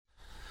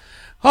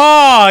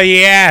Oh,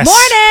 yes.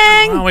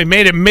 Morning! Well, we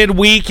made it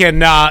midweek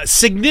and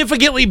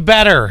significantly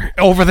better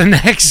over the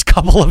next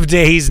couple of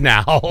days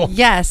now.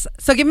 Yes.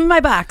 So give me my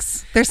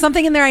box. There's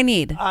something in there I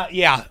need.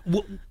 Yeah,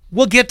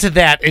 we'll get to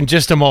that in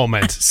just a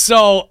moment.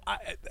 So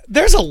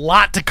there's a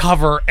lot to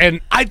cover,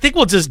 and I think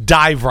we'll just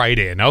dive right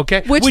in,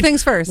 okay? Which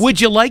things first? Would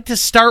you like to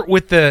start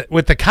with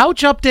the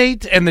couch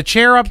update and the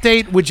chair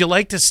update? Would you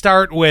like to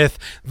start with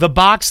the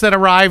box that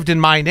arrived in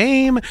my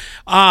name?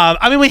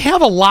 I mean, we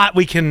have a lot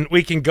we can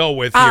go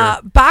with here.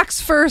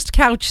 Box first,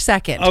 couch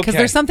second. Because Okay.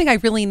 there's something I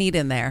really need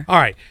in there. All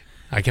right,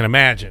 I can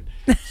imagine.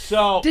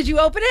 So Did you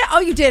open it? Oh,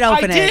 you did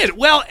open it. I did.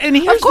 Well, and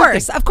here's Of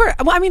course, the thing. of course.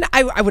 Well, I mean,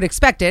 I would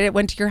expect it. It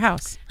went to your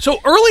house. So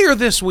earlier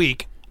this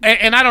week,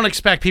 and I don't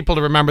expect people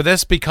to remember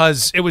this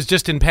because it was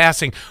just in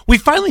passing, we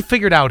finally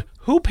figured out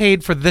who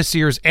paid for this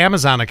year's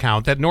Amazon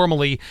account that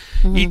normally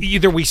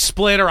either we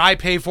split or I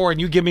pay for and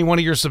you give me one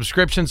of your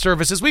subscription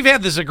services. We've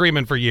had this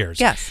agreement for years.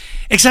 Yes.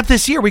 Except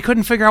this year, we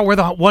couldn't figure out where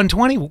the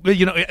 120,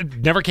 it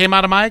never came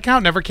out of my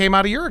account, never came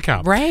out of your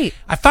account. Right.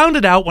 I found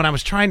it out when I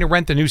was trying to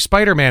rent the new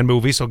Spider-Man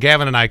movie so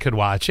Gavin and I could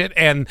watch it,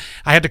 and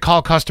I had to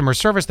call customer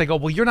service. They go,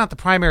 well, you're not the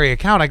primary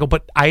account. I go,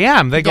 but I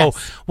am. They go,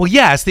 Yes. well,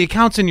 yes, the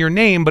account's in your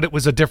name, but it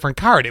was a different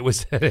card. It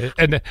was,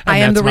 and I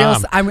am that's the real.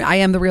 Mom. I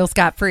am the real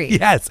Scott Free.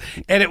 Yes,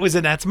 and it was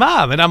Annette's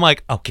mom, and I'm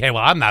like, okay,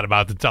 well, I'm not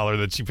about to tell her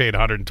that she paid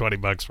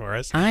 $120 for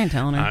us. I ain't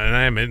telling her.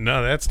 And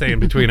no, that's staying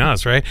between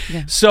us, right?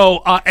 Yeah.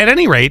 So, at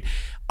any rate,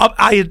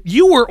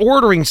 you were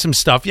ordering some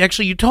stuff.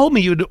 Actually, you told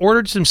me you'd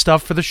ordered some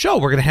stuff for the show.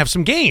 We're going to have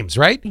some games,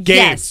 right? Games,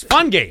 Yes.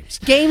 fun games.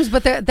 Games,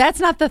 but that's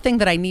not the thing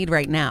that I need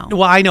right now.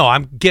 Well, I know.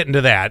 I'm getting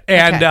to that.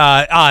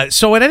 And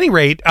so at any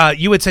rate,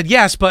 you had said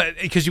yes, but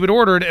because you had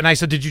ordered, and I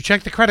said, did you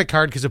check the credit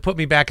card? Because it put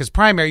me back as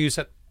primary. You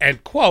said,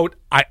 and quote,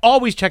 I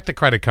always check the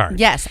credit card.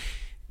 Yes.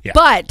 Yeah.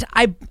 But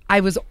I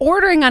was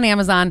ordering on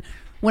Amazon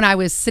when I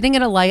was sitting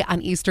at a light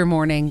on Easter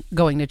morning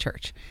going to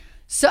church.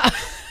 So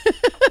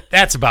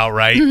That's about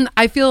right.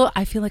 I feel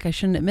like I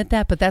shouldn't admit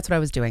that, but that's what I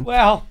was doing.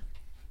 Well,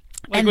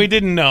 we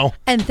didn't know.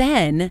 And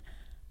then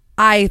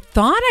I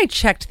thought I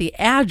checked the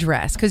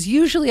address because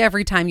usually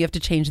every time you have to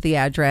change the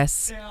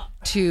address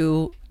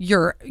to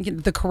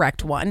the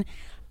correct one.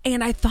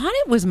 And I thought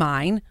it was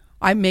mine.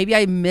 Maybe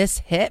I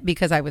mishit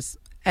because I was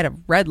at a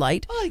red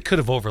light. Well, I could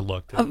have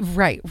overlooked it.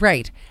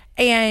 Right.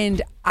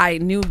 And I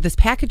knew this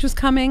package was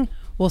coming.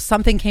 Well,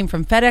 something came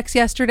from FedEx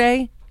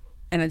yesterday,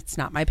 and it's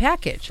not my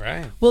package.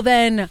 Right. Well,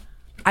 then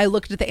I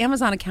looked at the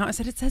Amazon account. I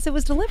said, it says it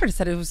was delivered. It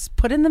said it was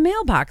put in the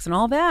mailbox and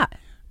all that.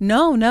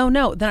 No.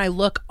 Then I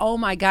look, oh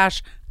my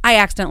gosh, I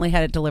accidentally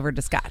had it delivered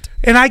to Scott.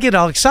 And I get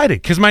all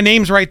excited because my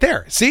name's right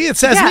there. See, it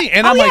says Yeah. me.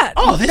 And Oh, I'm yeah. like,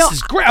 oh, this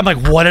is great. I'm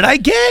like, what did I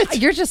get?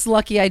 You're just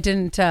lucky I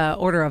didn't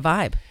order a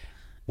Vibe.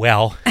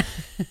 Well,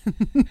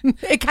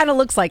 It kind of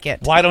looks like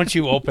it. why don't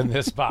you open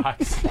this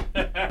box?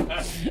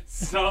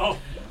 So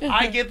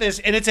I get this,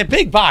 and it's a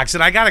big box,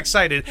 and I got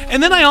excited.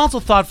 And then I also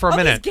thought for a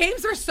minute. These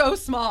games are so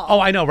small. Oh,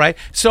 I know, right?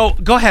 So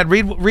go ahead,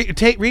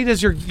 read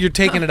as you're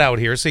taking it out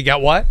here. So you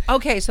got what?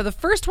 Okay, so the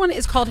first one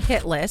is called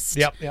Hit List.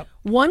 Yep.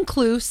 1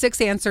 clue,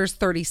 6 answers,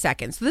 30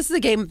 seconds. So this is a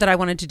game that I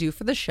wanted to do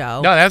for the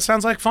show. No, that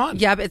sounds like fun.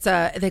 Yeah, but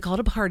they call it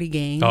a party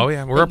game. Oh,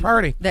 yeah, we're a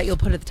party. That you'll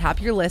put at the top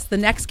of your list. The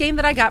next game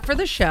that I got for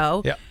the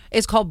show Yep.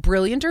 is called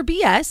Brilliant or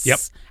BS. Yep.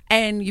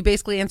 And you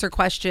basically answer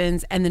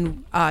questions, and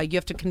then you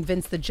have to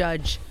convince the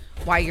judge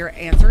why your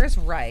answer is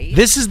right.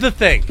 This is the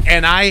thing,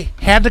 and I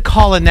had to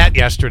call Annette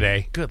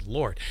yesterday. Good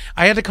Lord.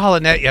 I had to call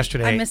Annette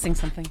yesterday. I'm missing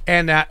something.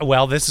 And,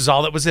 well, this is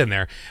all that was in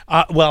there.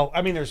 Well,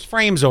 I mean, there's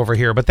frames over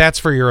here, but that's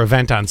for your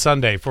event on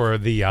Sunday for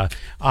the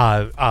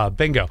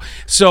bingo.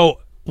 So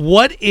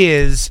what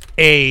is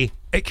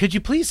could you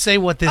please say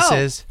what this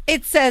is?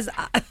 It says...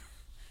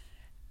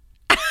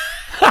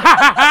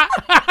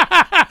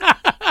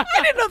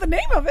 I didn't know the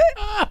name of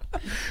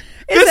it.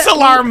 This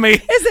alarmed me.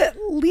 Is it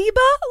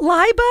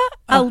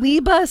a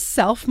Liba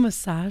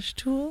self-massage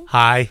tool?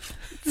 Hi.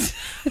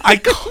 I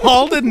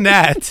called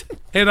Annette,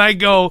 and I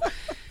go,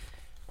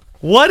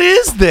 what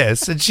is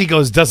this? And she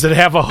goes, does it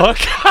have a hook?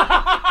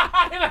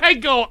 And I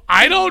go,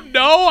 I don't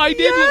know. I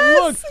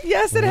didn't look.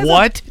 Yes, it has.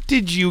 What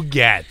did you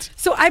get?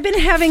 So I've been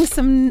having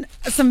some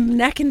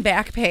neck and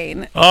back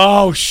pain.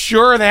 Oh,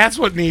 sure. That's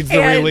what needs the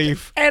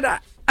relief. And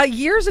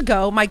years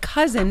ago, my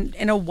cousin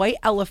in a white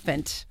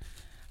elephant.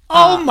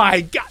 Oh,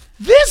 my God.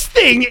 This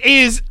thing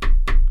is...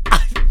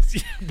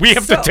 We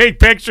have to take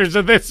pictures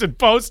of this and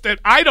post it.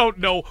 I don't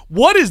know.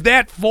 What is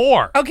that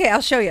for? Okay,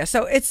 I'll show you.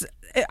 So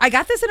I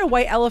got this in a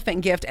white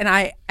elephant gift, and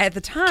at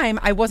the time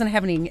I wasn't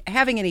having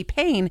any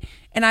pain,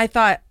 and I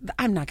thought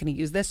I'm not going to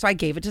use this, so I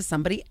gave it to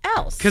somebody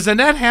else. Because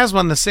Annette has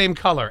one the same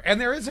color, and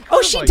there is a color.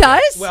 Oh, she like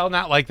that. does? Well,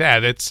 not like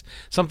that. It's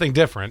something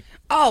different.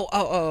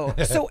 Oh.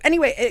 So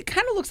anyway, it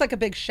kind of looks like a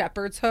big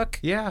shepherd's hook.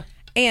 Yeah.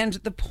 And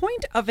the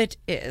point of it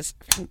is,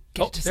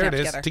 There it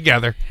is.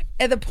 Together.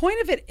 And the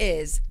point of it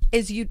is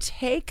you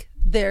take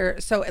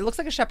So it looks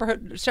like a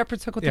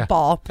shepherd's hook with a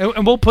ball.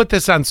 And we'll put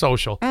this on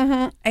social.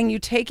 And you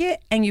take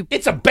it and you...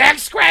 It's a back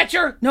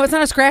scratcher? No, it's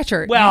not a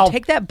scratcher. Well... You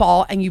take that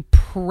ball and you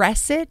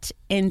press it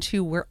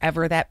into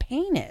wherever that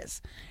pain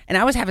is. And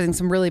I was having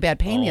some really bad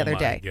pain the other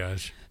day. Oh, my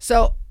gosh.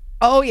 So,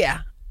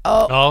 yeah.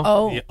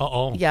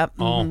 Yep.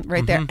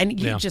 Right there. And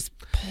you just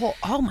pull.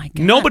 Oh, my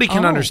God. Nobody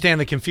can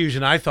understand the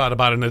confusion I thought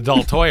about an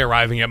adult toy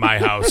arriving at my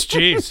house.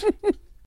 Jeez.